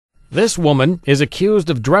This woman is accused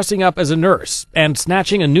of dressing up as a nurse and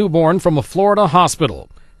snatching a newborn from a Florida hospital.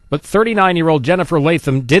 But 39-year-old Jennifer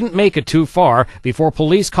Latham didn't make it too far before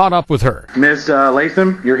police caught up with her. Ms.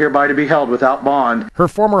 Latham, you're hereby to be held without bond. Her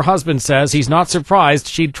former husband says he's not surprised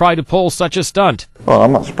she'd try to pull such a stunt. Well,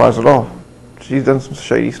 I'm not surprised at all. She's done some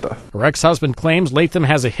shady stuff. Her ex-husband claims Latham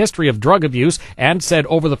has a history of drug abuse and said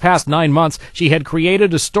over the past 9 months she had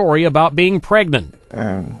created a story about being pregnant.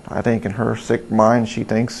 And I think in her sick mind she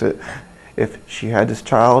thinks that if she had this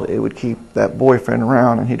child, it would keep that boyfriend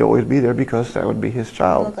around and he'd always be there because that would be his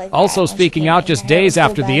child. Also speaking out just days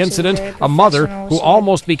after the incident, a mother who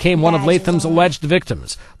almost became one of Latham's alleged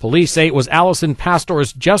victims. Police say it was Allison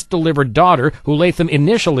Pastor's just-delivered daughter who Latham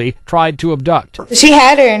initially tried to abduct. She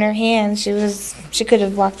had her in her hands. She could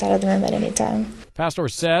have walked out of the room at any time. Pastor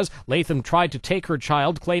says Latham tried to take her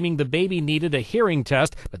child, claiming the baby needed a hearing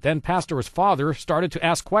test, but then Pastor's father started to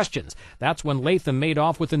ask questions. That's when Latham made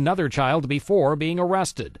off with another child before being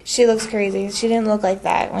arrested. She looks crazy. She didn't look like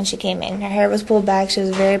that when she came in. Her hair was pulled back. She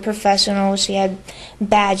was very professional. She had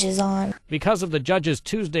badges on. Because of the judge's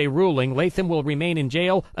Tuesday ruling, Latham will remain in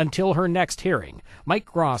jail until her next hearing. Mike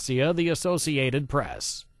Gracia, The Associated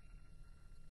Press.